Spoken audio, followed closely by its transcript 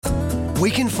We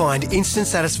can find instant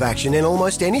satisfaction in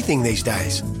almost anything these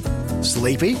days.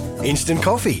 Sleepy? Instant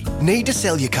coffee. Need to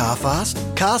sell your car fast?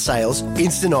 Car sales,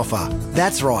 instant offer.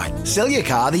 That's right, sell your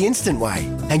car the instant way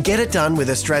and get it done with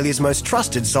Australia's most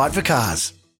trusted site for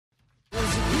cars.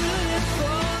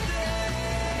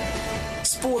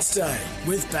 Sportsday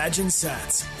with Badge and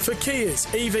Sats for Kia's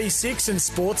EV6 and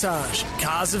Sportage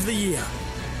Cars of the Year.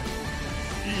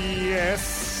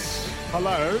 Yes.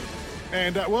 Hello.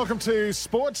 And welcome to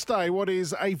Sports Day, what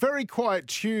is a very quiet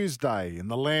Tuesday in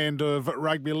the land of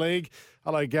rugby league.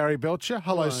 Hello, Gary Belcher.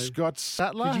 Hello, Scott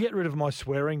Sattler. Did you get rid of my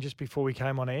swearing just before we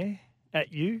came on air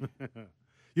at you?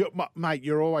 Mate,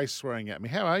 you're always swearing at me.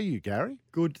 How are you, Gary?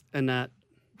 Good, and that.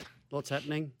 Lots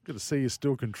happening. Good to see you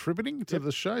still contributing to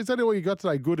the show. Is that all you got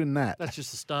today? Good in that. That's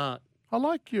just the start. I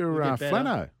like your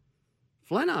flannel.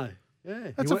 Flannel?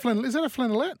 Yeah. That's a flannel. Is that a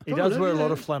flannelette? He does wear a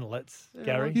lot of flannelettes,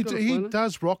 Gary. He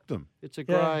does rock them. It's a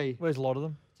grey. Wears a lot of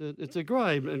them. It's a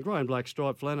grey and black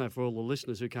striped flannel for all the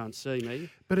listeners who can't see me.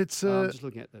 But it's I'm just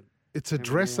looking at the. It's a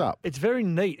dress up. It's very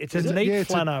neat. It's a neat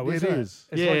flannel, isn't it? It is.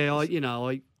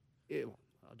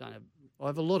 I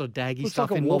have a lot of daggy Looks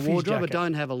stuff like a in my Wolfies wardrobe. jacket. I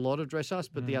don't have a lot of dress ups,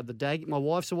 but the daggy. My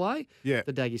wife's away. Yeah.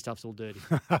 The daggy stuff's all dirty.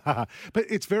 But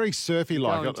it's very surfy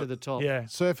like. Going to the top. Yeah.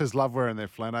 Surfers love wearing their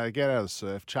flannel. They get out of the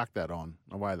surf, chuck that on,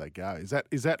 away they go.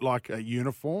 Is that like a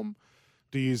uniform?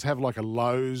 Do you have like a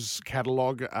Lowe's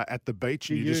catalogue at the beach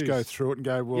and you just go through it and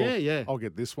go, well, yeah. I'll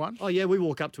get this one? Oh, yeah, we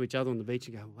walk up to each other on the beach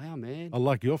and go, wow, man. I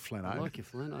like your flannel. I like your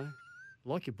flannel. I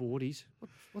like your boardies.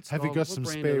 Have you got some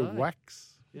spare wax?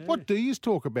 Yeah. What do you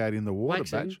talk about in the water,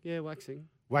 Waxing. Badge? Yeah, waxing.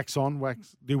 Wax on,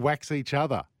 wax. Do wax each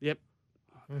other? Yep.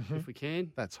 If we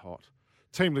can. That's hot.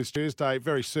 Team List Tuesday.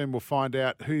 Very soon we'll find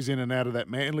out who's in and out of that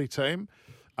Manly team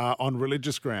on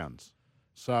religious grounds.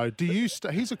 So do you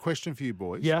here's a question for you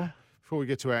boys. Yeah. Before we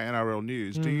get to our NRL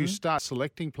news, do you start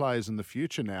selecting players in the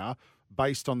future now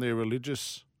based on their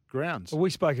religious grounds? Well, we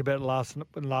spoke about it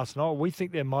last night. We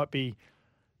think there might be,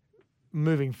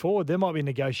 moving forward, there might be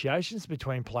negotiations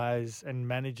between players and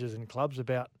managers and clubs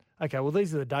about, okay, well,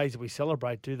 these are the days that we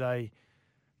celebrate. Do they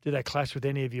clash with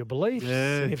any of your beliefs?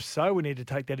 Yeah. And if so, we need to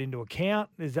take that into account.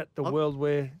 Is that the world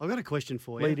we're I've got a question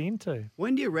for you. leading into?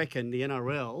 When do you reckon the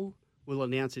NRL will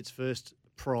announce its first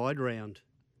Pride round?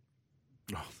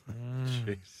 Oh,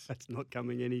 jeez. That's not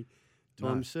coming any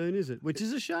time soon, is it? Which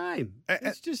is a shame.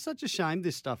 It's just such a shame.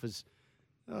 This stuff is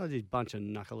this bunch of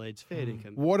knuckleheads. Fair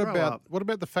dinkum. What Grow about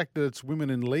up. the fact that it's women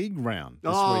in league round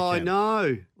this Oh, I weekend?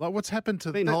 know. Like what's happened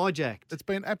to Been that? hijacked. It's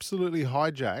been absolutely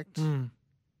hijacked.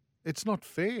 It's not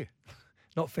fair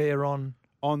Not fair on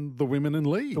the women in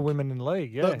league. the women in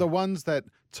league, yeah. The ones that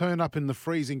turn up in the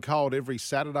freezing cold every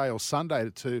Saturday or Sunday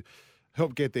to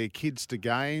help get their kids to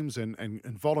games and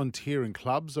volunteer in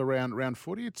clubs around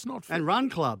footy. It's not fair. And run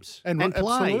clubs. And play.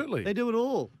 absolutely. They do it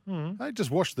all. They just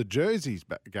wash the jerseys,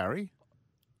 Gary.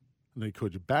 And they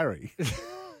called you Barry.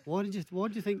 Why did you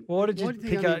think? Why did you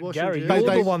pick out Gary? Jerseys?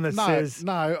 You're the one that says...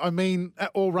 No, I mean,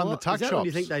 all run the tuck Is that shops. what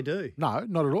you think they do? No,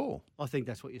 not at all. I think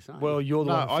that's what you're saying. Well, you're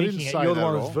the No, one I thinking didn't it. say You're the that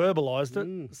one at that's all.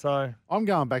 verbalised it. So I'm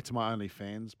going back to my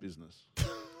OnlyFans business.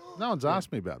 No one's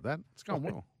asked me about that. It's going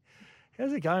well.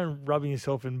 how's it going rubbing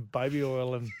yourself in baby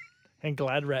oil and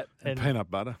Glad wrap? And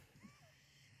peanut butter.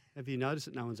 Have you noticed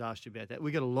that no one's asked you about that?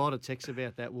 We got a lot of texts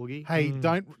about that, Woogie. Hey,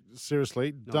 don't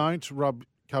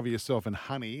cover yourself in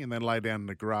honey and then lay down in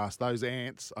the grass. Those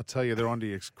ants, I tell you, they're onto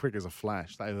you as quick as a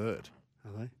flash. They hurt.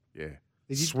 Are they?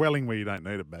 Yeah. Swelling where you don't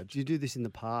need it, Badge. Do you do this in the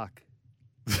park?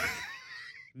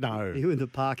 No. Are you in the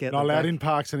park out Not the allowed back? in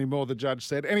parks anymore, the judge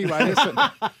said. Anyway, listen,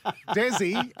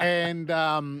 Desi and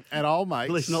old mates.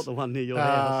 At least not the one near your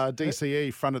house.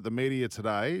 DCE fronted the media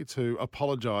today to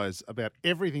apologise about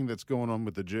everything that's gone on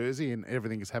with the jersey and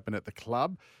everything that's happened at the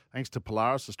club, thanks to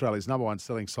Polaris, Australia's #1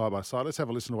 selling side-by-side. Let's have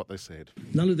a listen to what they said.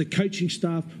 None of the coaching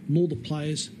staff nor the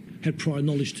players had prior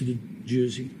knowledge to the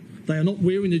jersey. They are not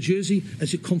wearing the jersey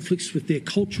as it conflicts with their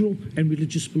cultural and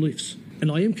religious beliefs, and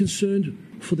I am concerned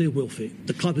for their welfare.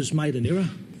 The club has made an error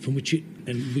from which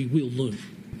we will learn.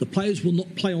 The players will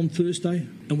not play on Thursday,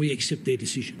 and we accept their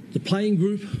decision. The playing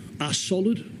group are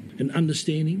solid and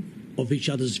understanding of each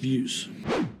other's views.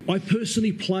 I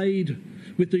personally played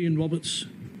with Ian Roberts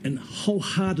and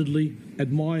wholeheartedly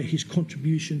admire his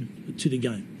contribution to the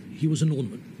game. He was an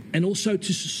ornament. And also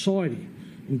to society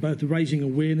in both raising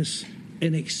awareness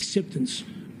and acceptance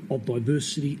of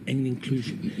diversity and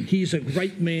inclusion. He is a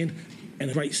great man and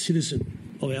a great citizen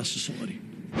of our society.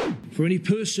 For any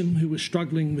person who is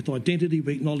struggling with identity,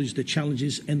 we acknowledge the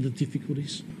challenges and the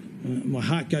difficulties. My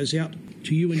heart goes out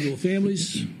to you and your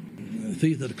families. If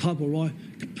either the club or I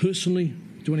can personally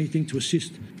do anything to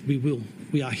assist, we will.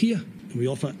 We are here and we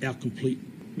offer our complete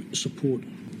support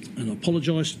And I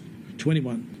apologise to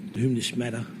anyone to whom this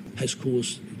matter has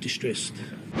caused distress.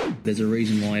 There's a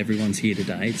reason why everyone's here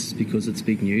today. It's because it's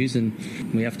big news, and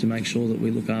we have to make sure that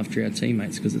we look after our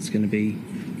teammates, because it's going to be,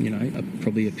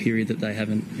 probably a period that they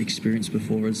haven't experienced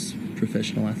before as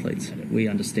professional athletes. We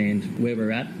understand where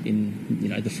we're at in,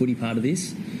 the footy part of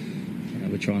this.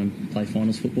 We're trying to play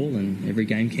finals football, and every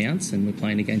game counts, and we're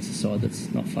playing against a side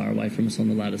that's not far away from us on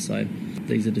the ladder. So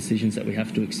these are decisions that we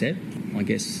have to accept. I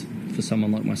guess for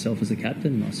someone like myself as a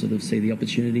captain, I sort of see the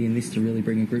opportunity in this to really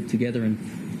bring a group together and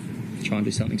try and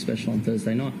do something special on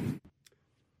Thursday night.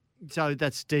 So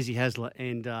that's Desi Hasler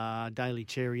and Daly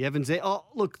Cherry Evans there. Oh,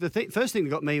 look, the first thing that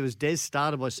got me was Des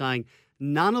started by saying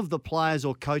none of the players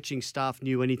or coaching staff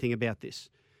knew anything about this.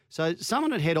 So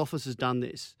someone at head office has done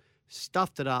this,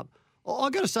 stuffed it up.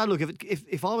 I've got to say, look,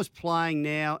 if I was playing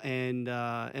now and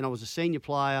I was a senior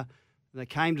player and they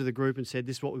came to the group and said,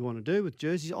 this is what we want to do with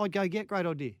jerseys, I'd go, yeah, great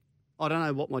idea. I don't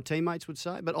know what my teammates would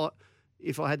say, but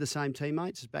if I had the same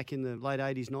teammates as back in the late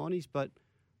 80s, 90s, but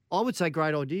I would say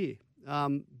great idea.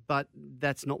 But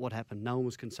that's not what happened. No one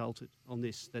was consulted on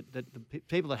this. That the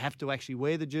people that have to actually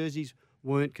wear the jerseys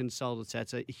weren't consulted. So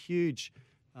it's a huge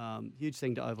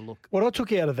thing to overlook. What I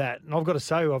took out of that, and I've got to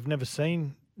say, I've never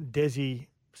seen Desi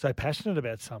so passionate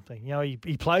about something.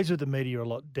 He plays with the media a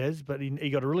lot, Des, but he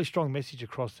got a really strong message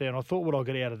across there. And I thought what I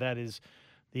got out of that is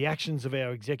the actions of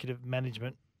our executive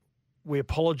management. We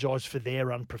apologise for their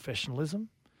unprofessionalism.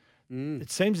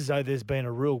 It seems as though there's going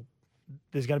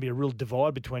to be a real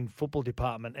divide between football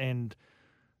department and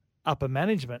upper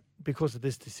management because of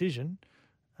this decision,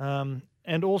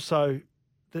 and also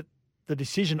the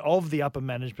decision of the upper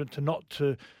management not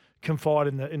to confide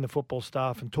in the football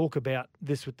staff and talk about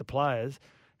this with the players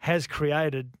has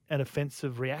created an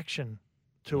offensive reaction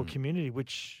to a community,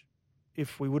 which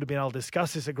if we would have been able to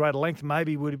discuss this at greater length,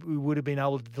 maybe we would have been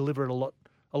able to deliver it a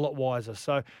lot wiser.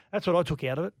 So that's what I took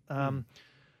out of it.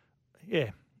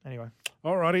 Yeah, anyway.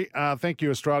 All righty. Thank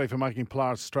you, Australia, for making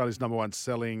Polaris Australia's number one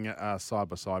selling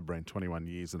side-by-side brand 21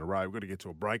 years in a row. We've got to get to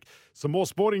a break. Some more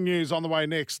sporting news on the way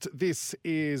next. This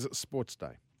is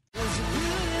Sportsday.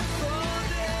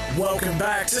 Welcome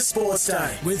back to Sports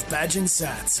Day with Badge and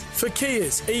Sats for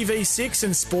Kia's EV6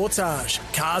 and Sportage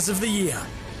Cars of the Year.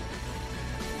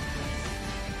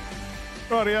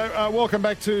 Rightio, welcome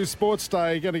back to Sports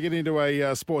Day. Going to get into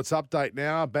a sports update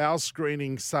now. Bowel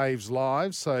screening saves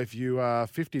lives. So if you are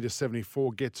 50 to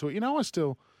 74, get to it. I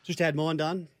still... Just had mine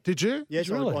done. Did you? Yes,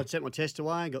 really? I sent my test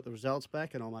away and got the results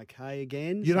back, and I'm okay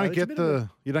again. You don't get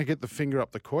the finger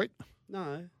up the coit?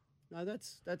 No,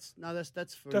 that's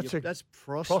for That's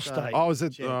prostate. Oh, is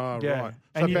it? check. Oh, Yeah, right.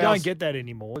 and So you bowel- don't get that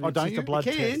anymore. Oh, It's don't just you? a blood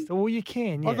You can. test. Well, you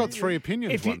can. Yeah. I got 3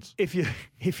 opinions once. If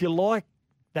you like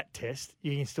that test,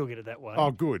 you can still get it that way.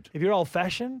 Oh, good. If you're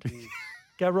old-fashioned,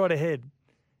 go right ahead.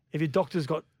 If your doctor's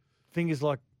got fingers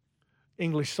like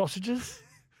English sausages,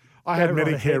 I had Go right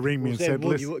Medicare ahead. ring me and said,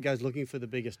 Wood, listen. you goes looking for the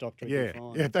biggest doctor he Yeah, can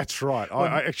find. yeah, that's right.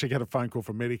 I actually got a phone call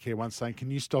from Medicare once saying, "Can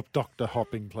you stop doctor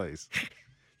hopping, please?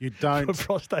 You don't. For a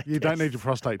prostate you don't test." need your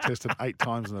prostate tested 8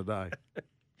 times in a day."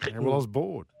 Yeah, well, I was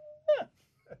bored.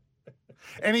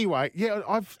 Anyway,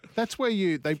 yeah, that's where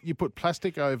you put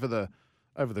plastic over the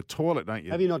toilet, don't you?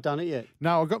 Have you not done it yet?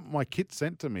 No, I got my kit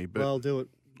sent to me, but Well, do it.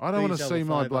 I don't Do want to yourself see a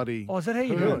my favour. bloody. Oh, is that how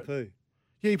you poo. do it? Poo.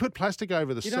 Yeah, you put plastic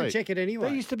over the You seat. don't check it anyway.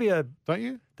 There used to be a Don't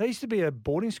you?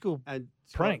 boarding school. And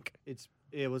it's Prank.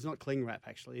 It was not cling wrap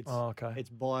actually. It's Oh, okay.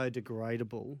 It's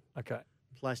biodegradable Okay.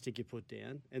 plastic you put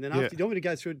down, and then Yeah. after, do you want me to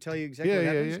go through and tell you exactly what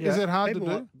Yeah. happens? Is it hard to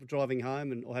People do? like driving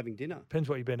home or having dinner. Depends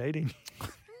what you've been eating.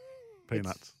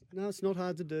 Peanuts. No, it's not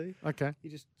hard to do. Okay.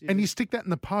 You just And you stick that in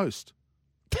the post.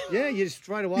 yeah, you just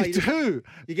straight away. You do.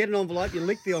 You get an envelope, you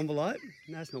lick the envelope.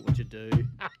 No, that's not what you do.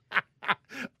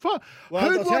 But Well,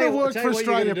 who'd I'll want tell to you- work I'll tell for you what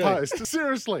you're Australia gonna do. Post?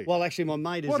 Seriously. Well, actually, my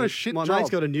mate is What a shit my job. mate's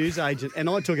got a news agent, and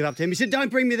I took it up to him. He said, "Don't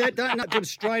bring me that. Don't put it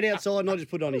straight outside." And I just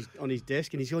put it on his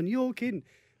desk, and he's going, "You're kidding."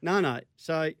 No.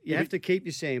 So you have to keep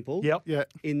your sample Yep. Yeah.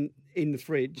 in the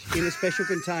fridge in a special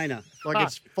container, like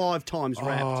it's 5 times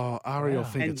wrapped. Oh, Ariel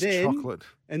think And it's then- chocolate.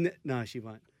 And no, she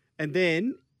won't. And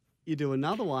then you do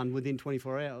another one within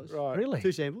 24 hours. Right. Really?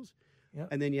 2 samples. Yep.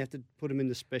 And then you have to put them in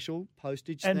the special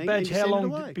postage And thing. Badge, you how send it long,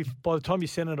 away. by the time you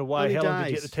send it away, Only how long did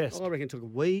you days. get the test? I reckon it took a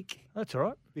week That's all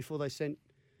right. before they sent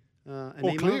an All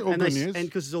email. clear, all and good they, news. And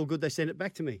because it's all good, they sent it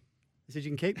back to me. They said,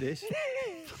 "You can keep this."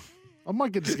 I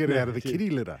might just get it out of the kitty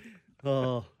litter.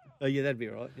 Oh, yeah, that'd be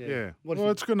all right. Yeah. Yeah. What if Well,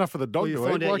 you- it's good enough for the dog Well, you to eat.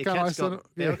 find out Why your can't I cat's send got it?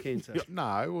 bowel cancer.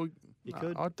 No, well, You no,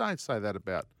 could. I don't say that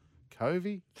about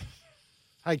Covey.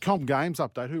 Hey, Com Games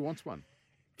update. Who wants one?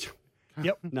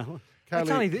 Yep. No.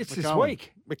 It's this McCowan.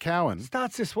 week. McCowan.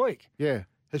 Starts this week. Yeah.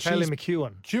 Kaylee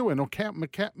McEwen. McEwen or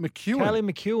McEwen. Kaylee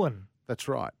McEwen. That's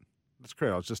right. That's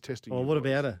correct. I was just testing. Well, you what boys.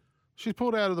 about her? She's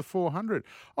pulled out of the 400.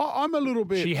 I'm a little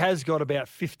bit. She has got about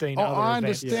 15 I other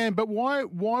events. understand, but why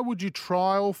would you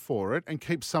trial for it and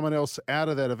keep someone else out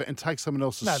of that event and take someone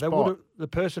else's No, spot? the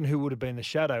person who would have been the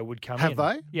shadow would come in. Have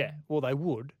they? Yeah. Well, they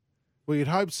would. Well, you'd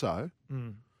hope so.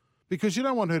 Because you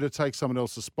don't want her to take someone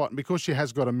else's spot. And because she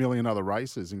has got a million other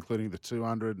races, including the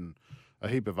 200 and a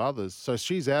heap of others. So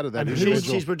she's out of that. And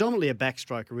She's predominantly a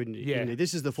backstroker, isn't she? Yeah.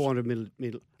 This is the 400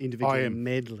 individual IM.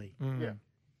 medley. Yeah.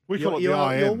 We call it the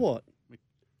IM. You're what?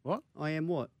 What? I am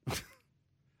what?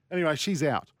 Anyway, she's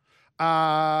out.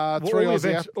 Well, Three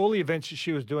Aussie out. all the events that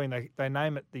she was doing, they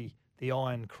name it the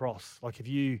Iron Cross. Like if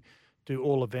you do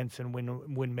all events and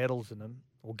win medals in them,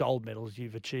 or gold medals,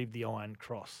 you've achieved the Iron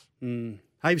Cross.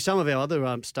 Hey, some of our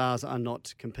other stars are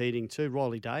not competing too.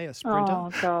 Riley Day, a sprinter,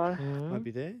 Oh, God. won't be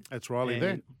there. That's Riley And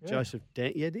there. Joseph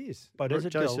Dang, yeah, it is. But is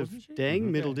it girl, Joseph isn't she?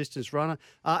 Dang, middle distance runner,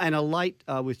 and a late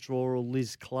withdrawal.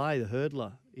 Liz Clay, the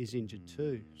hurdler, is injured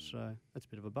too. So that's a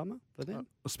bit of a bummer for them.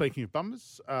 Speaking of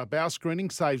bummers, bow screening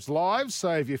saves lives.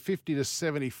 Save you 50 to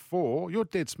 74. You're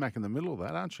dead smack in the middle of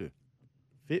that, aren't you?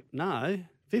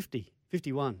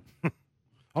 51.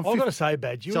 I'm I've got to say,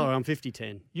 Badge, Sorry, I'm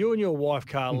 50-10. you and your wife,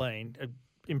 Carleen, are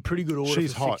in pretty good order.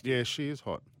 She's for hot. 60. Yeah, she is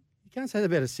hot. You can't say that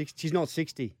about a 60. She's not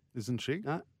 60. Isn't she?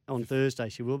 No, on Thursday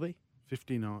she will be.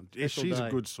 59. Yeah, Special she's day. a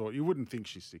good sort. You wouldn't think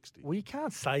she's 60. Well, you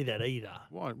can't say that either.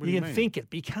 Why? What do you you can mean? think it,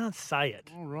 but you can't say it.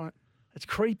 All right. It's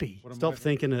creepy. Stop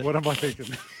thinking it. What am I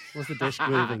thinking? What's the desk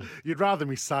moving? You'd rather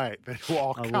me say it than,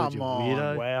 oh, would, come you on.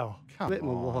 weirdo. Wow. Come Let my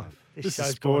on. wife. This This is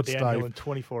show's gone Sportsday. downhill in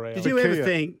 24 hours. Did you ever Kia-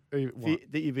 think what?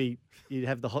 that you'd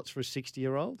have the hots for a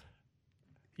 60-year-old?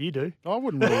 You do. I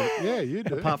wouldn't really. Yeah, you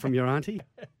do. Apart from your auntie?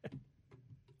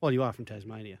 Well, you are from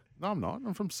Tasmania. No, I'm not.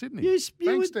 I'm from Sydney. You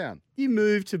Bankstown. You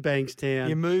moved to Bankstown.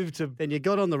 You moved to. Then you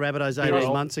got on the Rabbitohs 18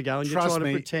 Well, months ago and you're trust trying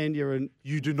me, to pretend you're an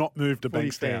You do not move to footy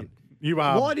Bankstown. fan. You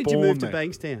are Why did you born move to there.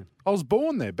 Bankstown? I was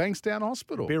born there, Bankstown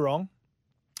Hospital. Be wrong.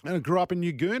 And I grew up in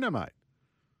Uguna, mate.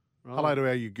 Right. Hello to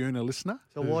our Uguna listener.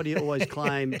 So why do you always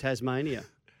claim Tasmania?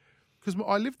 Because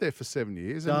I lived there for 7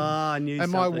 years. And, I knew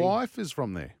and my something. wife is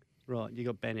from there. Right, you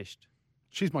got banished.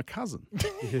 She's my cousin.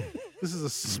 This is a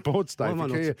sports day Why am for I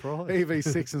not Kia surprised?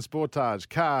 EV6 and Sportage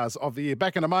Cars of the Year.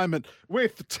 Back in a moment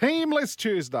with Teamless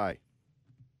Tuesday.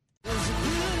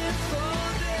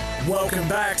 Welcome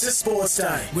back to Sports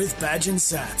Day with Badge and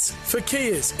Sats for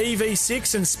Kia's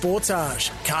EV6 and Sportage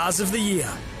Cars of the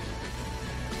Year.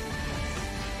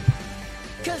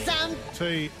 Cause I'm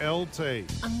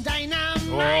TLT. dynamite.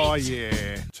 Oh,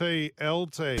 yeah.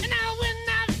 TLT. Now win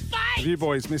the fight. Have you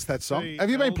boys missed that song?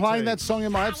 Have you been playing that song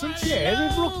in my absence?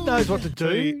 Yeah, Rook knows what to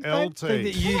do. Don't think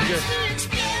that you just.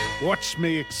 Watch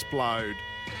me explode.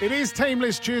 It is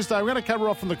Teamless Tuesday. We're going to cover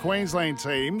off on the Queensland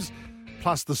teams,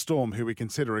 plus the Storm, who we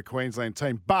consider a Queensland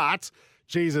team. But,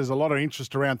 geez, there's a lot of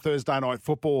interest around Thursday night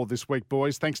football this week,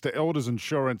 boys. Thanks to Elders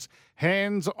Insurance,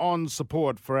 hands-on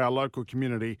support for our local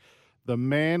community. The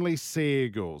Manly Sea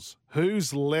Eagles.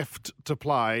 Who's left to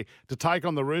play to take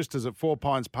on the Roosters at Four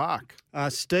Pines Park?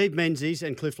 Steve Menzies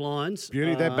and Cliff Lyons.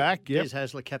 Beauty, they're back, yep. Des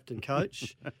Hasler, captain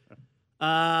coach.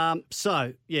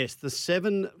 So, yes, the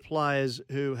 7 players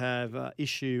who have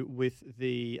issue with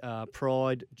the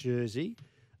Pride jersey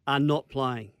are not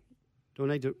playing. Do I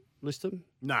need to list them?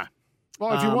 No.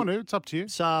 Well, if you want to, it's up to you.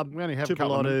 Saab, We only have a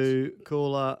couple of Tupolotu,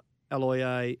 Kula,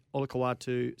 Aloye,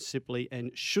 Olakawatu, Sipley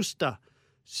and Schuster.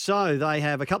 So they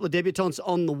have a couple of debutants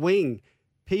on the wing.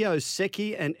 Pio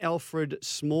Secchi and Alfred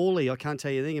Smalley. I can't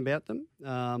tell you anything about them,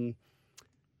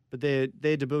 but they're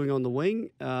debuting on the wing.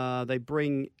 They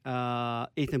bring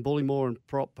Ethan Bullymore and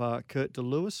prop Kurt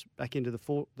DeLewis back into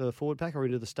the forward pack or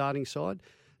into the starting side.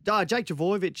 Jake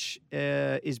Travojevic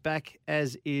is back,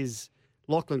 as is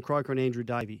Lachlan Croker and Andrew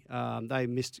Davey. They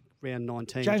missed round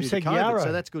 19 James due to COVID, Seguiaro.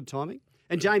 so that's good timing.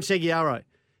 And James Seguiaro.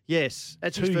 Yes,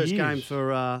 that's his 2 first years. game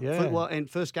for and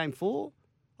first game for.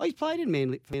 Oh, he's played in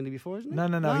Manly before, hasn't he? No.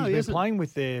 He's been hasn't. playing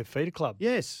with their feeder club.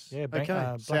 Yes. Yeah, Okay.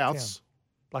 Souths.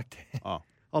 Blacktown.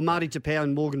 Oh, Marty Tapau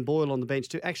and Morgan Boyle on the bench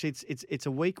too. Actually, it's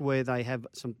a week where they have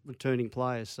some returning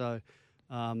players, so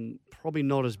probably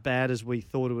not as bad as we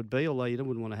thought it would be. Although you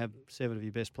wouldn't want to have 7 of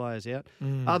your best players out.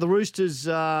 The Roosters,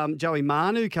 Joey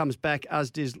Manu comes back,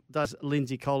 as does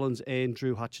Lindsay Collins and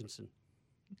Drew Hutchinson.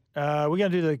 We're going to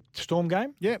do the Storm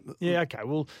game? Yeah. Yeah, okay.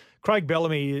 Well, Craig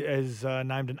Bellamy is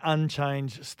named an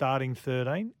unchanged starting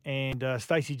 13, and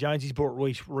Stacey Jones, he's brought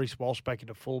Reece Walsh back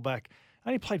into fullback.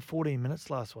 Only played 14 minutes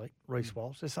last week, Reece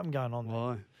Walsh. There's something going on there.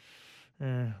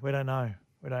 Why? We don't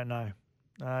know.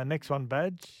 Next one,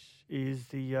 Badge, is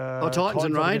the Titans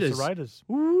and against Raiders. The Raiders.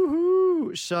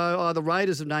 Woohoo! So the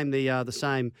Raiders have named the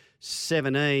same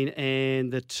 17,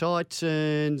 and the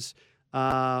Titans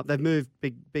They've moved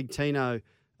Big Tino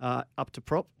up to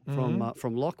prop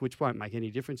from lock, which won't make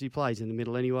any difference. He plays in the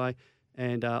middle anyway.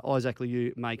 And Isaac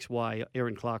Liu makes way.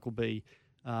 Aaron Clark will be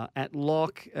at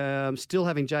lock. Still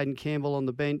having Jaden Campbell on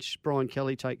the bench. Brian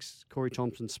Kelly takes Corey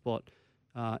Thompson's spot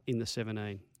in the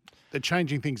 17. They're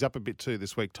changing things up a bit too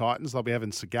this week, Titans. They'll be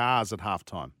having cigars at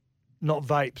halftime. Not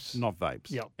vapes. Not vapes.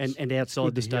 Yep. And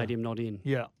outside the stadium, not in.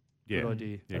 Yeah. Yeah. Good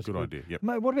idea. Yeah, good idea. Yep.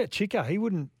 Mate, what about Chica? He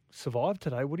wouldn't survive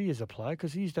today, would he, as a player?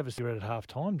 Because he used to have a cigarette at half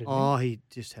time, didn't Oh, he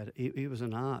just had he was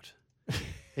an art.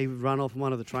 He would run off and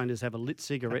one of the trainers have a lit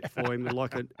cigarette for him,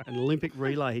 like an Olympic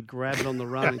relay. He'd grab it on the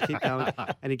run and keep going.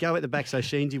 And he'd go at the back so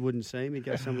Sheensy wouldn't see him. He'd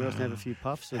go somewhere else and have a few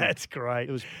puffs. And That's great.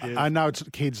 it was I know it's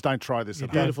kids. Don't try this at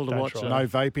home. beautiful to Don't watch. try. No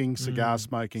vaping, cigar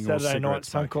smoking, or Saturday night, cigarette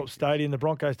smoking. Suncorp Stadium. The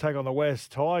Broncos take on the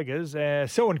West Tigers.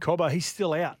 Selwyn Cobber, he's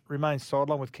still out, remains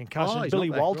sidelined with concussion. Oh, he's Billy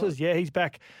not back, Walters, right. yeah, he's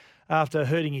back after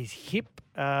hurting his hip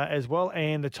as well.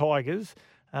 And the Tigers,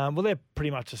 well, they're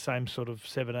pretty much the same sort of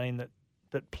 17 that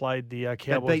played the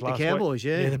Cowboys beat the last Cowboys,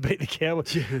 week. yeah. Yeah, they beat the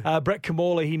Cowboys. Brett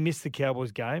Kamala, he missed the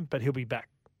Cowboys game, but he'll be back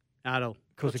Adult.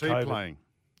 because What's of he COVID. playing?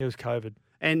 It was COVID.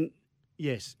 And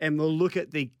yes, and we'll look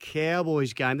at the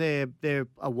Cowboys game. They're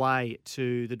away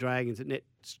to the Dragons at Net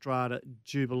Strata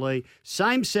Jubilee.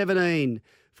 Same 17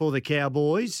 for the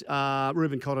Cowboys.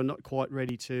 Reuben Cotter not quite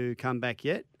ready to come back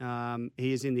yet.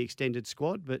 He is in the extended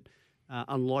squad, but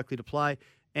unlikely to play.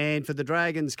 And for the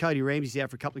Dragons, Cody Ramsey's out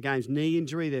for a couple of games. Knee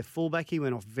injury, their fullback. He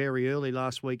went off very early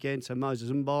last weekend. So Moses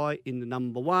Mbai in the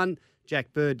number 1.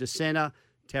 Jack Bird to centre.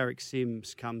 Tarek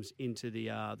Sims comes into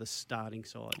the starting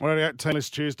side. Well, at Tennis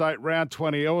Tuesday, round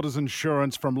 20, Elders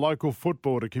Insurance, from local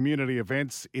football to community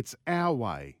events. It's our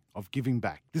way of giving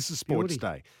back. This is Sports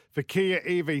Day for Kia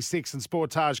EV6 and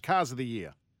Sportage Cars of the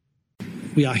Year.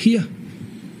 We are here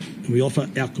and we offer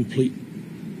our complete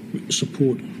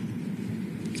support.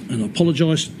 And I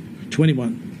apologise to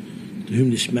anyone to whom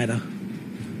this matter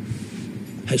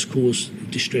has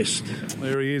caused distress.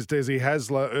 There he is, Desi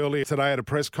Hasler, earlier today at a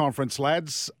press conference,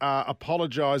 lads,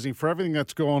 apologising for everything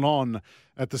that's gone on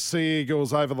at the Sea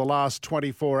Eagles over the last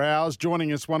 24 hours.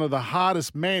 Joining us, one of the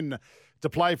hardest men to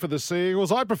play for the Sea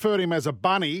Eagles. I preferred him as a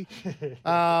bunny because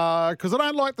I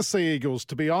don't like the Sea Eagles,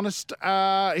 to be honest.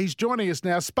 He's joining us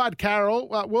now. Spud Carroll,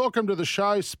 welcome to the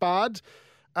show, Spud.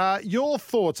 Your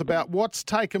thoughts about what's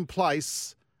taken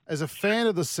place as a fan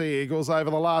of the Sea Eagles over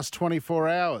the last 24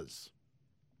 hours?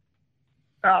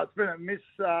 It's been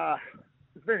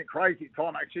it's been a crazy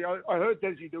time, actually. I heard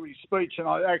Desi do his speech, and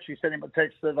I actually sent him a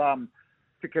text of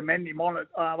to commend him on it.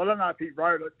 I don't know if he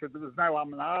wrote it because there was no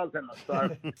and ahs in it,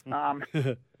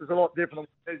 so there's a lot different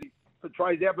than Desi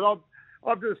portrays out. But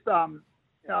I've just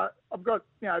I've got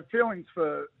feelings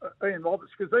for Ian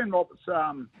Roberts, because Ian Roberts,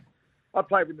 I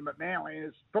played with him at Manly, and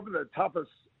is probably the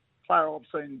toughest player I've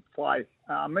seen play.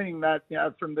 Meaning that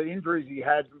from the injuries he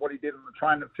had and what he did on the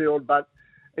training field, but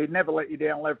he'd never let you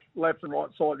down left and right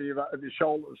side of your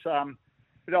shoulders.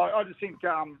 But I just think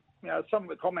some of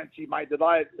the comments he made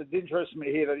today, it's interesting to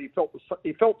hear that he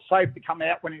felt safe to come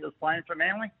out when he was playing for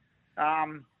Manly.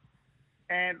 And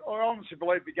I honestly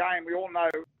believe the game, we all know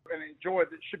and enjoy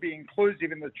that, should be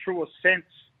inclusive in the truest sense,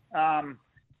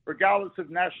 regardless of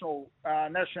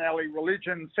nationality,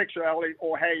 religion, sexuality,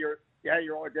 or how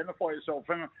you identify yourself.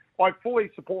 And I fully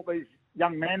support these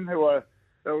young men who are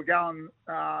going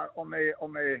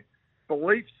on their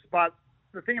beliefs. But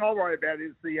the thing I worry about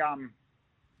is the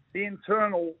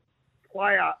internal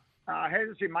player. How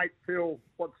does your mate feel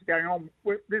what's going on?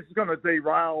 This is going to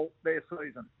derail their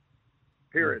season,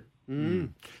 period.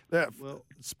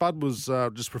 Spud was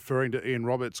just referring to Ian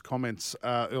Roberts' comments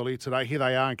earlier today. Here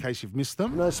they are in case you've missed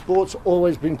them. Sport's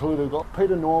always been political.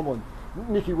 Peter Norman,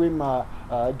 Nicky Wimmer,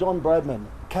 Don Bradman,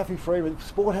 Kathy Freeman.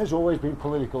 Sport has always been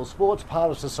political. Sport's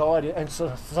part of society, and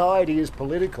society is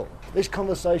political. This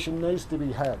conversation needs to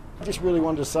be had. I just really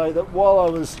wanted to say that while I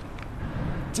was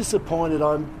disappointed,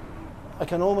 I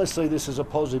can almost see this as a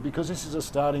positive, because this is a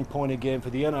starting point again for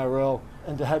the NRL,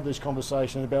 and to have this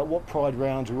conversation about what Pride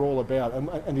rounds are all about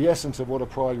and the essence of what a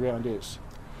Pride round is.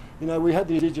 We had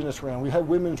the Indigenous round, we had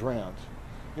women's round.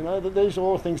 These are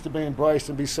all things to be embraced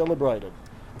and be celebrated.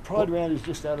 The Pride round is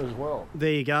just that as well.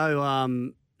 There you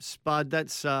go, Spud.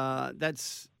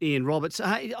 That's Ian Roberts.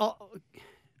 Hey,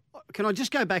 can I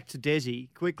just go back to Desi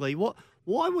quickly?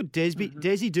 Why would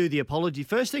Desi do the apology?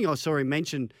 First thing I saw him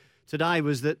mention today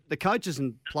was that the coaches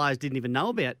and players didn't even know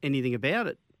about anything about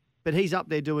it, but he's up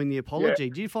there doing the apology.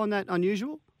 Yeah. Do you find that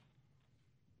unusual?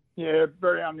 Yeah,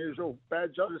 very unusual,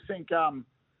 Badge. I just think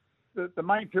the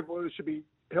main people who should be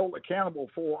held accountable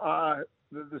for are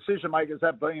the decision makers,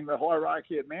 that being the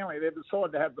hierarchy at Manly. They've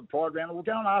decided to have the Pride round. We'll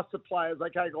go and ask the players,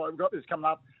 okay, guys, we've got this coming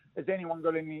up. has anyone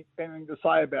got anything to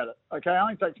say about it? Okay, it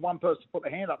only takes one person to put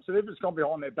their hand up. So they've just gone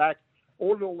behind their back,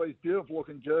 ordered all these beautiful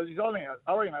looking jerseys. I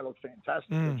reckon they look fantastic,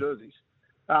 the jerseys.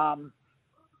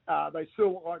 They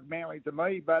still look like Manly to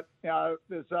me, but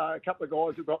there's a couple of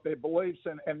guys who've got their beliefs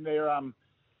and their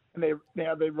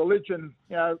religion.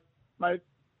 Mate,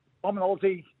 I'm an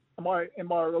Aussie. Am I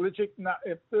religious? No.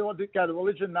 If I did go to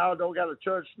religion, no. Do I go to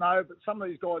church? No. But some of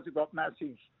these guys have got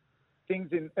massive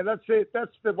things in, and that's it.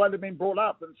 That's the way they've been brought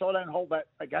up, and so I don't hold that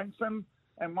against them.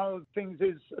 And one of the things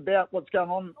is about what's going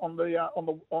on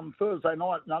Thursday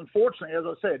night. And unfortunately, as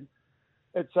I said,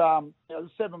 it's the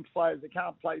 7 players that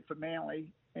can't play for Manly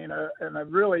in a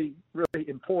really, really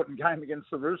important game against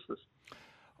the Roosters.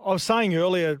 I was saying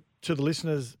earlier to the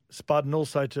listeners, Spud, and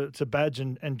also to Badge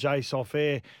and Jace off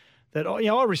air, that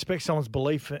I respect someone's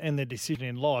belief and their decision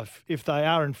in life if they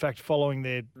are in fact following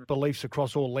their beliefs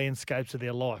across all landscapes of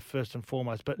their life, first and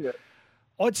foremost. But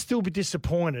I'd still be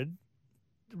disappointed,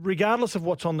 regardless of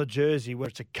what's on the jersey, whether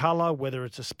it's a colour, whether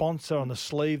it's a sponsor on the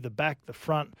sleeve, the back, the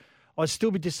front. I'd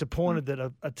still be disappointed that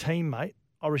a teammate,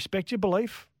 I respect your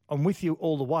belief, I'm with you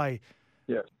all the way,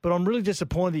 but I'm really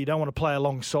disappointed that you don't want to play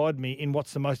alongside me in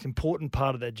what's the most important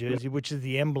part of that jersey, which is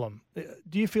the emblem.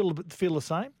 Do you feel the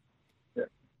same?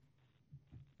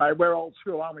 Hey, we're old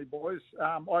school, aren't we, boys?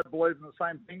 I believe in the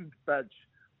same thing, Badge.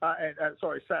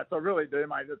 Sats. I really do,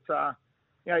 mate. It's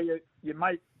your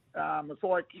mate. It's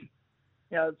like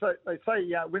so they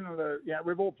say winning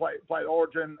we've all played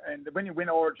Origin, and when you win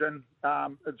Origin,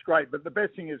 it's great. But the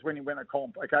best thing is when you win a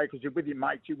comp, okay? Because you're with your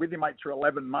mates. You're with your mates for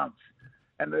 11 months,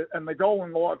 and the goal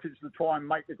in life is to try and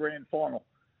make the grand final.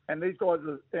 And these guys,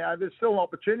 there's still an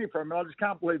opportunity for them. And I just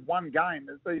can't believe one game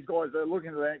that these guys are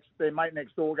looking at their mate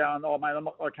next door going, oh, mate,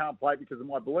 I can't play because of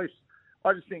my beliefs.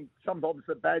 I just think sometimes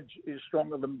the badge is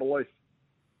stronger than belief.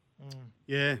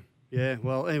 Yeah.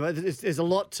 Well, anyway, there's a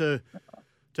lot to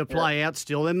play out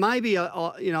still. And maybe,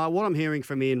 what I'm hearing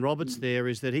from Ian Roberts there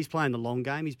is that he's playing the long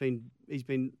game. He came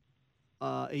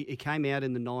out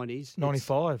in the 90s.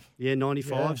 95.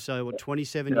 95. Yeah. So,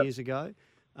 27 years ago.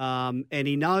 And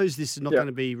he knows this is not going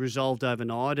to be resolved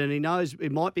overnight, and he knows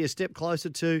it might be a step closer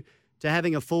to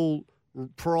having a full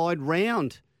Pride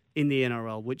round in the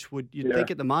NRL, which you'd think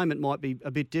at the moment might be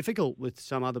a bit difficult with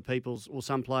some other people's or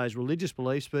some players' religious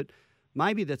beliefs, but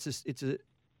maybe it's a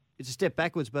step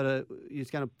backwards, but it's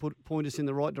going to point us in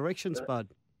the right direction, Spud.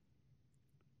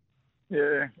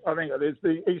 Yeah, I think it is.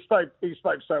 He spoke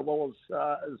so well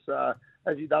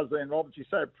as he does, Ian Roberts. He's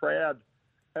so proud.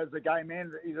 As a gay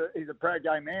man, he's a proud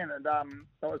gay man, and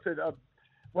like I said,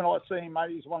 when I see him, mate,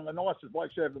 he's one of the nicest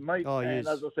blokes you ever meet. Oh, and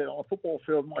as I said, on a football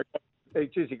field, mate, he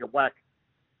could whack.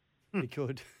 He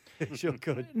could, he sure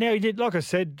could. Now he did, like I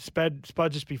said, Spud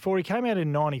just before he came out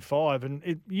in '95,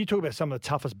 and you talk about some of the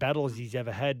toughest battles he's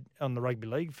ever had on the rugby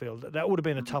league field. That would have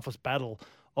been the toughest battle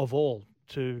of all,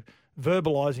 to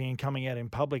verbalising and coming out in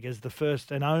public as the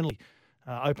first and only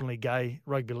openly gay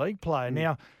rugby league player.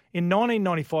 Now, in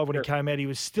 1995, when he came out, he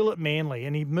was still at Manly,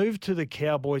 and he moved to the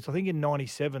Cowboys, I think in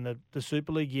 97, the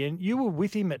Super League year. And you were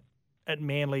with him at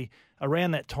Manly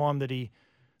around that time that he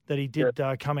did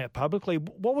come out publicly.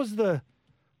 What was it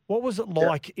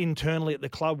like internally at the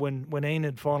club when Ian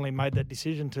had finally made that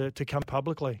decision to come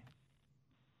publicly?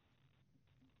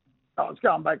 It's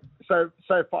going back so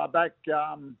far back.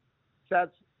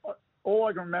 That's all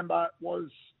I can remember was,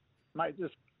 mate,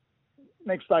 just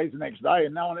next day is the next day,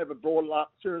 and no one ever brought it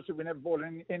up. Seriously, we never brought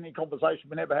any conversation.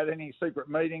 We never had any secret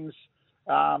meetings.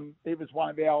 He was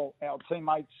one of our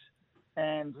teammates,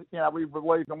 and we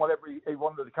believed in whatever he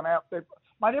wanted to come out. Mate,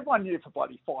 everyone knew for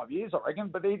bloody 5 years, I reckon.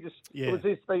 But it was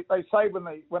this. They say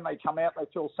when they come out, they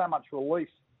feel so much relief,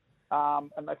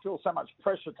 and they feel so much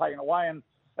pressure taken away. And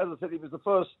as I said, he was the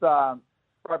first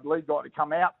rugby league guy to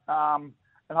come out.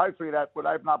 And hopefully that would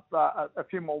open up a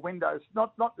few more windows,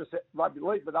 not just at rugby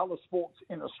league, but other sports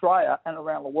in Australia and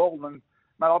around the world. And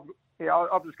mate, I've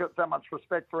just got so much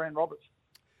respect for Ian Roberts.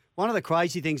 One of the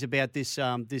crazy things about this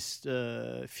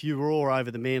furore over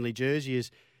the Manly jersey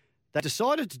is they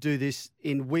decided to do this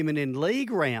in Women in League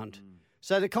round,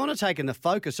 so they're kind of taking the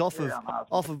focus off of.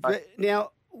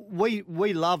 Now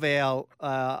we love our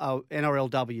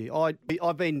NRLW.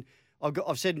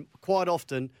 I've said quite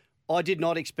often, I did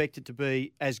not expect it to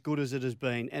be as good as it has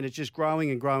been, and it's just growing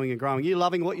and growing and growing. Are you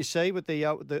loving what you see with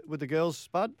the girls,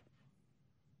 Spud?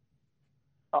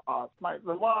 Mate,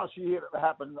 the last year that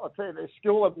happened, I tell you, their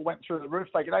skill level went through the roof.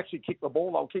 They could actually kick the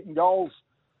ball. They were kicking goals.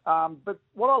 But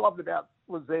what I loved about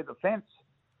was their defence.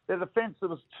 Their defence, there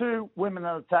was 2 women in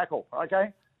a tackle,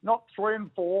 okay? Not 3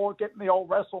 and 4, getting the old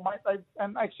wrestle, mate. They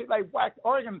whacked.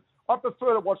 I reckon I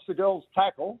prefer to watch the girls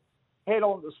tackle head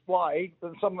on display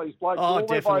than some of these blokes. Oh, All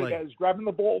their definitely. photos grabbing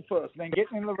the ball first and then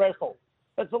getting in the wrestle.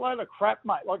 It's a load of crap,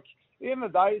 mate. Like, at the end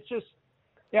of the day, it's just,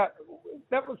 yeah,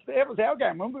 that was our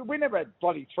game. We never had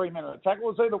bloody 3 men in a tackle.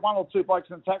 It was either one or two blokes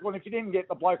in a tackle, and if you didn't get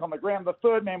the bloke on the ground, the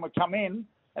third man would come in,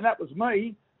 and that was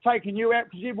me taking you out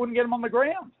because you wouldn't get him on the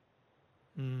ground.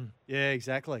 Yeah,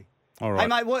 exactly. All right. Hey,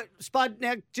 mate, what, Spud,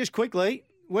 now, just quickly,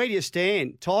 where do you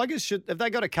stand? Tigers, have they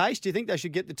got a case? Do you think they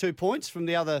should get the 2 points from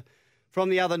the other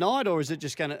night, or is it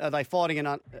just are they fighting an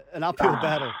uphill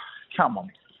battle? Come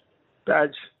on,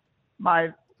 Badge.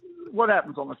 Mate, what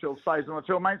happens on the field stays on the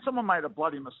field, mate. Someone made a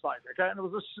bloody mistake, okay? And it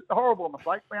was a horrible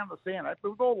mistake. We understand that.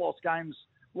 But we've all lost games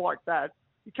like that.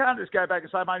 You can't just go back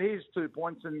and say, mate, here's 2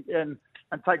 points and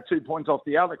take 2 points off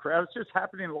the other crowd. It's just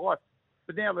happening in life.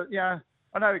 But now that,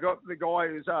 I know they got the guy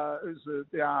who's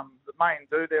the main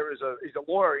dude there he's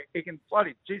a lawyer. He can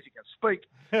he can speak.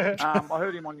 I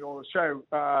heard him on your show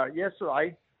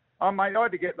yesterday. Mate, I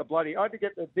had to get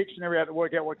the dictionary out to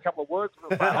work out what a couple of words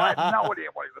were. I had no idea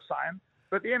what he was saying.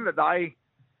 But at the end of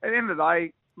the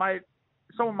day, mate,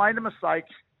 someone made a mistake.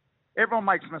 Everyone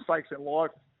makes mistakes in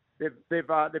life.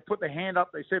 They've put their hand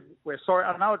up. They said, we're sorry.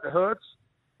 I know it hurts,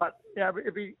 but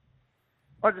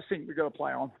I just think we've got to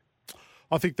play on.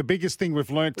 I think the biggest thing we've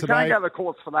learnt We today... can't go to the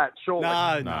courts for that, surely. No.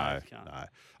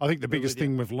 I think the biggest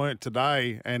thing we've learnt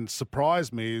today and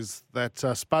surprised me is that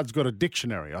Spud's got a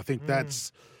dictionary. I think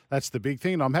that's the big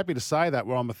thing. And I'm happy to say that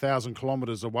where I'm 1,000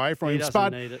 kilometres away from him.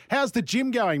 Spud, need it. how's the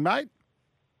gym going, mate?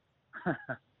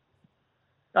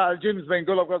 The gym's been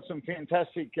good. I've got some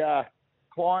fantastic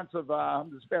clients.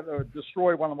 I'm just about to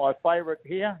destroy one of my favourite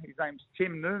here. His name's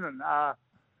Tim Noonan.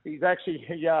 He's actually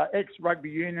ex-rugby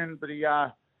union, but he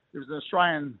was an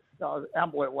Australian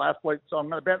unbelievable athlete. So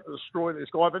I'm about to destroy this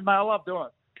guy. But, mate, I love doing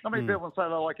it. Not many people say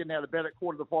they like getting out of bed at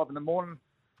 4:45 in the morning,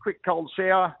 quick cold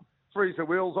shower, freeze the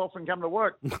wheels off and come to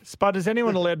work. Spud, is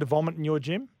anyone allowed to vomit in your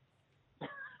gym?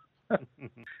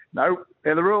 No,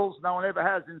 they're the rules. No one ever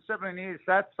has. In 17 years,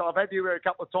 I've had you here a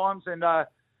couple of times, and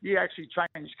you actually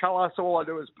change colour. So all I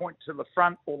do is point to the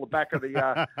front or the back of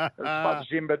the Spud's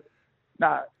gym. But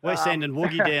no, We're sending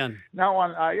Woogie down. No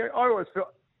one. I always feel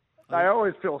bad. I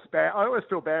always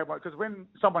feel bad because when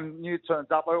someone new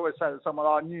turns up, I always say to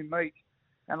someone, new meat,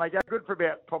 and they go good for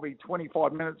about probably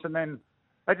 25 minutes, and then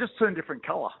they just turn different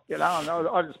colour, And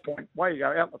I just point, way you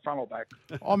go, out the front or back.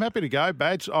 I'm happy to go,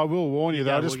 Badge. I will warn you,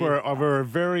 though. I wear a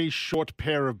very short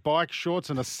pair of bike shorts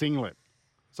and a singlet.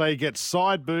 So you get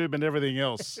side boob and everything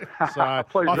else. So I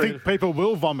think people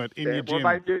will vomit in your gym.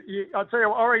 Well, mate, I'll tell you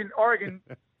what,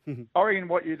 Oregon,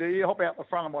 what you do, you hop out the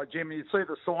front of my gym and you see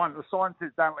the sign. The sign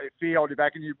says, "Don't let fear hold you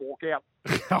back," and you walk out.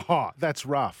 Oh, that's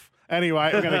rough.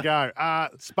 Anyway, I'm going to go.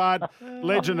 Spud,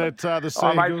 legend at the Seagulls.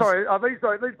 Oh, mate,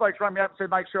 sorry. These blokes run me up and said,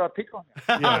 make sure I pick on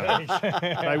you.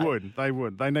 Yeah, they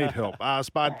would. They need help.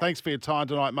 Spud, thanks for your time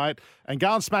tonight, mate. And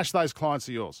go and smash those clients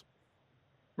of yours.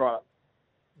 Right.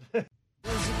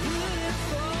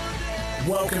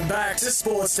 Welcome back to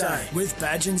Sports Day with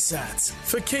Badge and Sats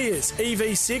for Kia's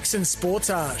EV6 and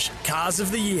Sportage Cars of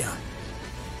the Year.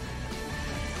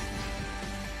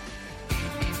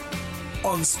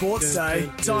 On Sports Day,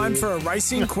 time for a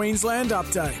Racing Queensland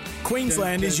update.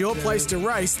 Queensland is your place to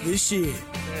race this year.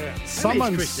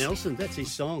 Someone's Chris Nelson. That's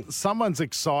his song. Someone's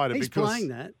excited He's because playing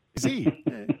that. Is he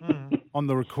on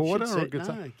the recorder or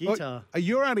guitar? No, guitar.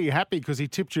 You're only happy because he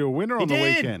tipped you a winner on the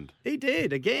weekend. He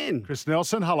did again. Chris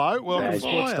Nelson, hello, welcome to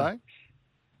Sports Day.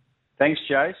 Thanks,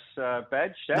 Jace.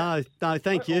 Badge. No,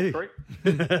 thank you.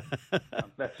 Did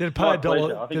it pay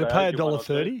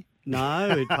 $1.30? No,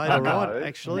 it paid all right,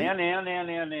 actually.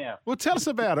 Now. Well, tell us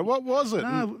about it. What was it?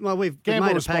 No, well, we've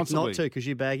made a pact not to because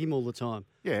you bag him all the time.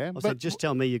 Yeah. I said, just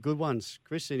tell me your good ones,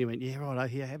 Chris. And he went, yeah, right,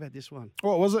 here, how about this one?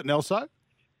 What was it, Nelson?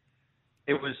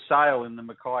 It was Sale in the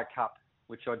Mackay Cup,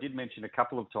 which I did mention a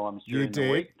couple of times during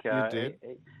the week. You did.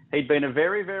 He'd been a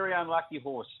very, very unlucky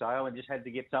horse, Sale, and just had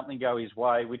to get something go his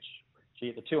way, which,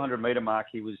 at the 200-metre mark,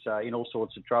 he was in all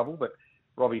sorts of trouble. But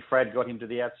Robbie Fradd got him to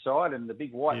the outside, and the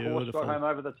big white horse got home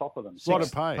over the top of them. What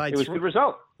a pay. It was a good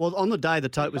result. Well, on the day, the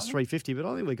tote was $3.50, but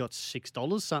I think we got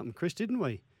 $6 something, Chris, didn't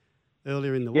we?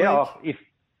 Earlier in the week. Yeah,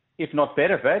 if not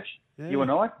better, Badge. Yeah. You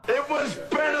and I. It was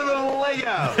better than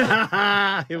Lego.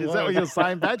 Is that what you're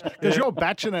saying, Badge? Because you're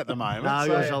batching at the moment. No,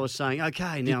 I was saying,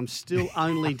 okay, now I'm still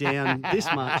only down this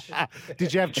much.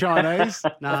 Did you have Chinese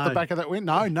No. off the back of that win?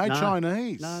 No,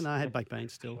 Chinese. No, I had baked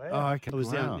beans still. Oh, okay. I was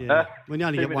wow. down. Yeah. We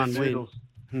only get one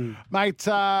win. Mate,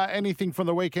 anything from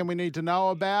the weekend we need to know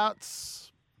about?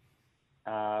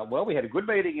 Well, we had a good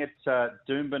meeting at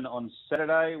Doomben on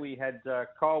Saturday. We had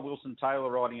Kyle Wilson-Taylor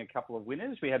riding a couple of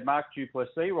winners. We had Mark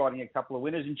Duplessis riding a couple of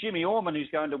winners. And Jimmy Orman, who's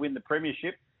going to win the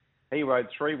premiership, he rode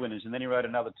 3 winners, and then he rode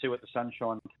another 2 at the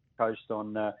Sunshine Coast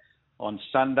on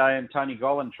Sunday. And Tony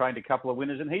Gollan trained a couple of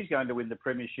winners, and he's going to win the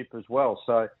premiership as well.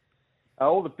 So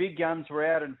all the big guns were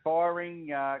out and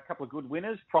firing. A couple of good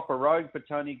winners. Proper Rogue for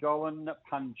Tony Gollan.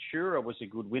 Puntura was a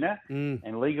good winner.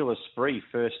 And Legal Esprit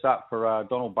first up for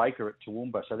Donald Baker at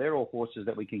Toowoomba. So they're all horses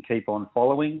that we can keep on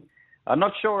following. I'm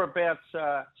not sure about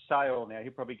Sale now.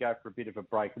 He'll probably go for a bit of a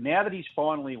break. Now that he's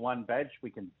finally won Badge, we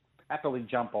can happily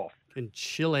jump off. And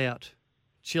chill out.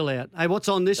 Hey, what's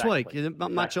on this week? Is there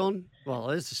much on? Well,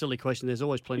 that's a silly question. There's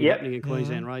always plenty happening in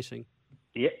Queensland racing.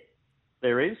 Yep,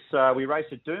 there is. We race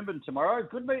at Doomben tomorrow.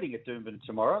 Good meeting at Doomben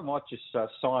tomorrow. I might just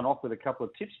sign off with a couple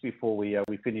of tips before we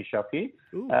finish up here.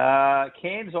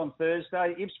 Cairns on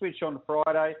Thursday, Ipswich on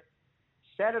Friday.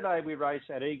 Saturday we race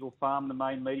at Eagle Farm, the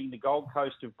main meeting. The Gold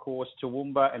Coast, of course,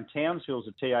 Toowoomba, and Townsville's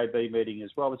a TAB meeting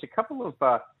as well. There's a couple of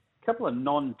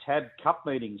non-tab cup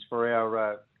meetings for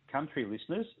our country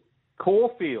listeners.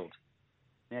 Caulfield.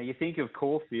 Now, you think of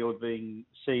Caulfield being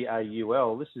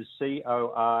C-A-U-L. This is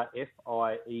C-O-R-F-I-E-L-D.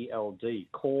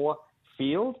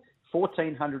 Caulfield,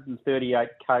 1,438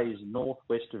 k's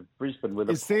northwest of Brisbane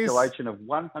with a population of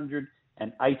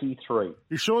 183.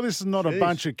 You sure this is not a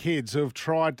bunch of kids who have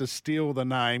tried to steal the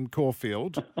name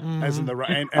Caulfield as in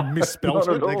and misspelled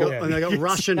it? They got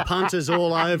Russian punters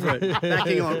all over it,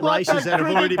 backing on races that have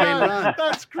already been run.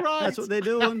 That's great. That's what they're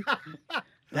doing.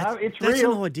 No, it's that's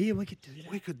real. an idea. We could do that.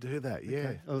 We could do that, yeah.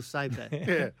 Okay, I'll save that.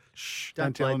 Yeah. Shh,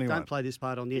 don't tell anyone. Don't play this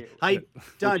part on the air. Hey,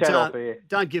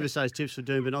 don't give us those tips for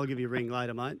Doom, but I'll give you a ring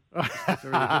later, mate.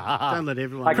 Don't let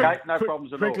everyone. Okay, no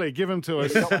problems at all. Quickly, give them to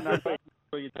us. You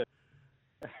do.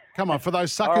 Come on, for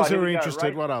those suckers who are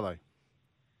interested, Race, what are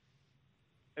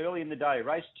they? Early in the day,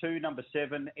 race 2, number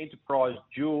 7, Enterprise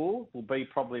Jewel will be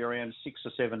probably around $6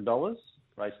 or $7.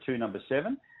 Race 2, number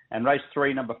 7, and race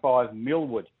 3, number 5,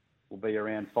 Millwood, will be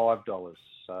around $5.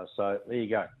 So there you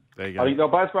go. There you go. I think they'll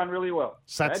both run really well.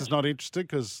 Sats is not interested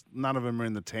because none of them are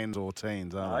in the 10s or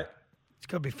teens, are they? It's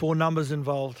got to be 4 numbers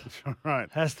involved.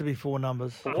 Right. Has to be 4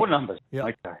 numbers. 4 numbers? Yeah.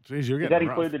 Okay. Jeez, you're Does getting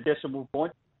that include the decimal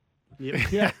point?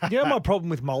 Yep. Yeah. You know my problem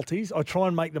with multis? I try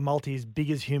and make the multi as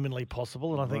big as humanly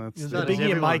possible, and I think the bigger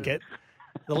you make it,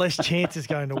 the less chance it's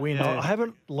going to win. Yeah. I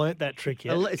haven't learnt that trick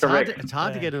yet. It's hard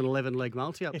to get an 11-leg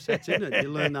multi upsets, isn't it?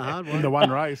 You learn the hard way. In the one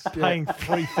race. Paying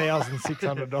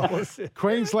 $3,600.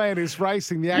 Queensland is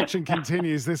racing. The action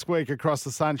continues this week across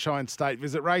the Sunshine State.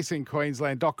 Visit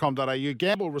racingqueensland.com.au.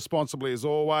 Gamble responsibly as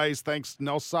always. Thanks,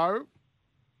 Nelso.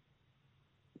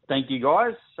 Thank you,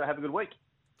 guys. So have a good week.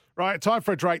 Right, time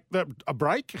for a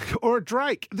break or a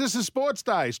Drake. This is Sports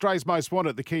Day. Australia's most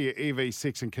wanted, the Kia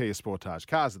EV6 and Kia Sportage.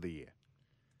 Cars of the year.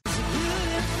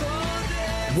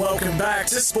 Welcome back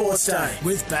to Sports Day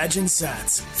with Badge and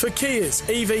Sats for Kia's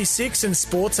EV6 and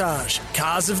Sportage,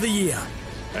 Cars of the Year.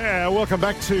 Welcome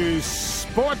back to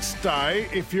Sports Day.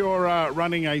 If you're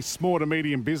running a small to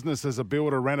medium business as a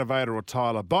builder, renovator or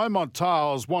tiler, Beaumont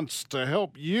Tiles wants to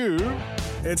help you.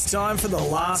 It's time for the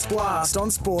last blast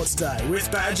on Sports Day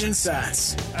with Badge and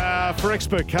Sats. For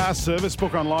expert car service,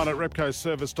 book online at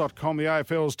repcoservice.com. The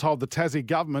AFL has told the Tassie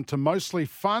government to mostly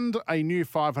fund a new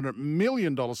 $500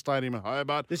 million stadium in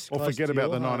Hobart or forget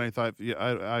about the 19th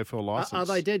AFL licence. Are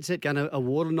they dead set going to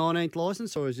award a 19th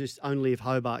licence, or is this only if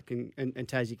Hobart and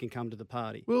Tassie can come to the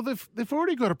party? Well, they've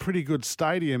already got a pretty good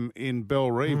stadium in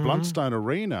Bellerive, Bluntstone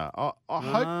Arena. I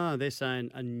hope they're saying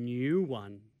a new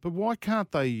one. But why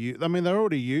can't they use... I mean, they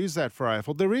already use that for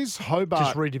AFL. There is Hobart...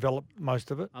 Just redevelop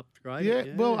most of it. Upgrade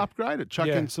it. Well, upgrade it. Chuck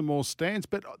in some more stands.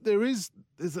 But there's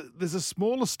a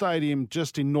smaller stadium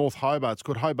just in North Hobart. It's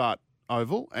called Hobart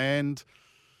Oval. And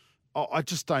I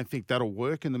just don't think that'll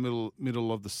work in the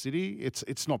middle of the city.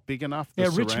 It's not big enough.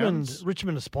 Richmond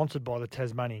is sponsored by the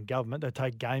Tasmanian government. They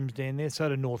take games down there. So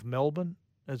do North Melbourne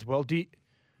as well.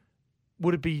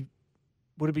 Would it be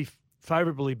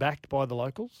favourably backed by the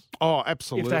locals? Oh,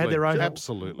 absolutely. If they had their own,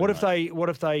 absolutely. What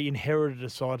if they inherited a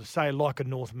side, say like a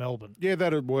North Melbourne? Yeah,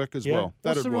 that'd work as well.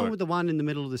 What's the wrong with the one in the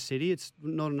middle of the city? It's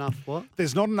not enough. What?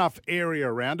 There's not enough area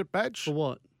around it, Badge. For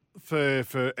what?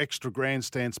 For extra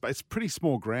grandstand space. It's pretty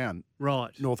small ground.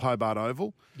 Right. North Hobart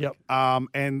Oval. Yep.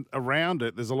 And around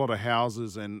it, there's a lot of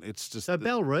houses, and it's just... So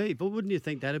Bellerive, but wouldn't you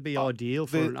think that'd be ideal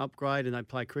for an upgrade, and they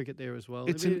play cricket there as well?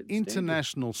 It's an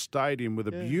international stadium with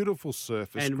a beautiful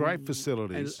surface, great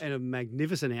facilities. And a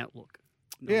magnificent outlook.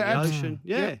 Yeah. The ocean.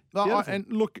 Yeah. And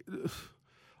look,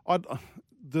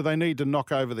 do they need to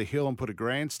knock over the hill and put a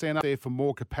grandstand up there for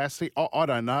more capacity? I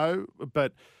don't know,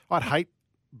 but I'd hate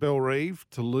Bellerive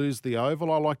to lose the Oval.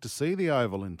 I like to see the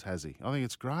Oval in Tassie. I think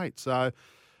it's great. So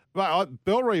Well,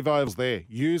 Bellerive Oval's there.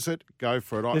 Use it. Go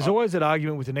for it. There's always that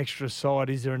argument with an extra side.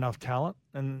 Is there enough talent?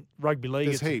 And rugby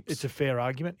league, it's a fair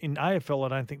argument. In AFL, I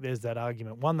don't think there's that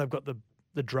argument. One, they've got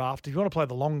the draft. If you want to play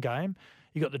the long game,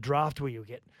 you got the draft where you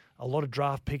get a lot of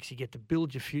draft picks. You get to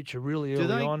build your future really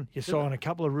early on. You sign a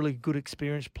couple of really good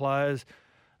experienced players.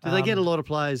 Do they get a lot of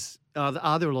players?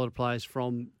 Are there a lot of players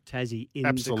from Tassie in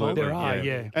Absolutely. the There are,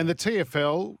 yeah. And the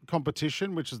TFL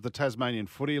competition, which is the Tasmanian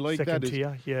Footy League, Second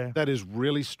tier, yeah. that is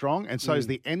really strong. And so is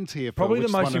the NTFL. Probably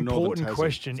which the most won in Northern important Tassie.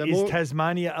 question is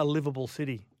Tasmania a livable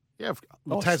city? Yeah,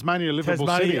 Tasmania a livable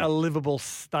city. Tasmania a livable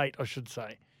state, I should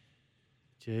say.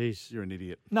 Jeez. You're an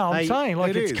idiot. No, I'm saying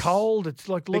it's cold. It's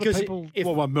like a lot of people.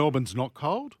 Well, Melbourne's not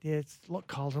cold. Yeah, it's a lot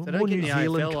colder. They don't More get New the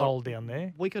Zealand AFL, cold down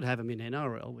there. We could have them in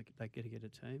NRL. They get to get a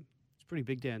team. It's pretty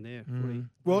big down there.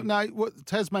 Well, no,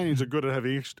 Tasmanians are good at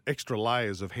having extra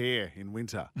layers of hair in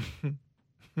winter.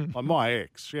 Like my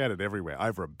ex, she had it everywhere,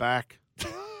 over her back,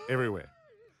 everywhere.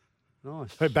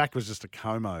 Nice. Her back was just a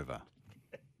comb over.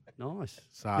 Nice.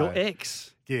 So, your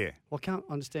ex? Yeah. Well, I can't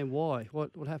understand why.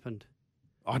 What happened?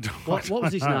 What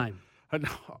was his name?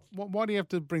 Why do you have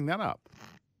to bring that up?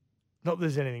 Not that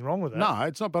there's anything wrong with that. No,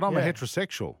 it's not, but I'm a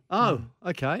heterosexual. Oh,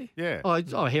 okay. Yeah.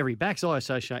 Oh, hairy backs I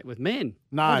associate with men.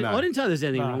 No, I no. didn't say there's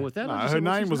anything wrong with that. No, I just her said,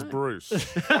 what's name his was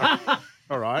Bruce.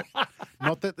 All right.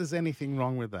 Not that there's anything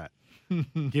wrong with that.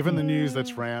 Given the news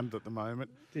that's round at the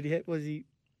moment. Did he?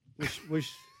 Was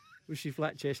she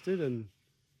flat chested and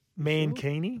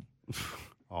Mankini?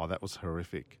 Oh, that was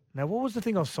horrific. Now, what was the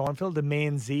thing on Seinfeld? The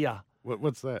man's ear.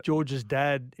 What's that? George's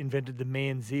dad invented the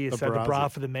man's ear, so the bra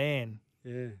for the man.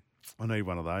 Yeah. I need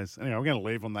one of those. Anyway, I'm going to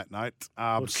leave on that note.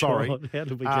 Sorry. How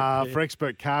did we get there? For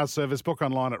expert car service, book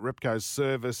online at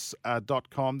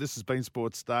repcoservice.com. This has been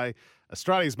Sports Day.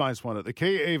 Australia's most wanted. The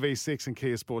Kia EV6 and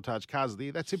Kia Sportage cars of the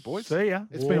year. That's it, boys. See ya.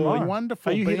 It's been really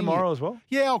wonderful. Are you here tomorrow as well?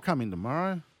 Yeah, I'll come in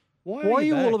tomorrow. Why are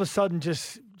you all of a sudden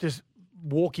just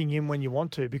walking in when you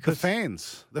want to? Because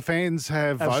the fans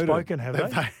have voted. Spoken, have they?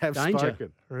 They have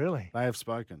spoken. Really? They have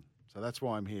spoken. So that's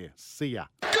why I'm here. See ya.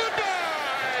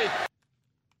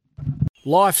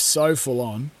 Life's so full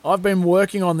on. I've been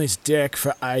working on this deck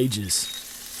for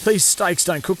ages. These steaks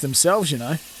don't cook themselves, you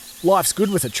know. Life's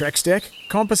good with a Trex deck.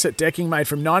 Composite decking made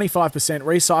from 95%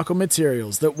 recycled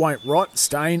materials that won't rot,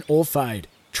 stain or fade.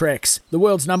 Trex, the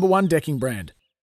world's #1 decking brand.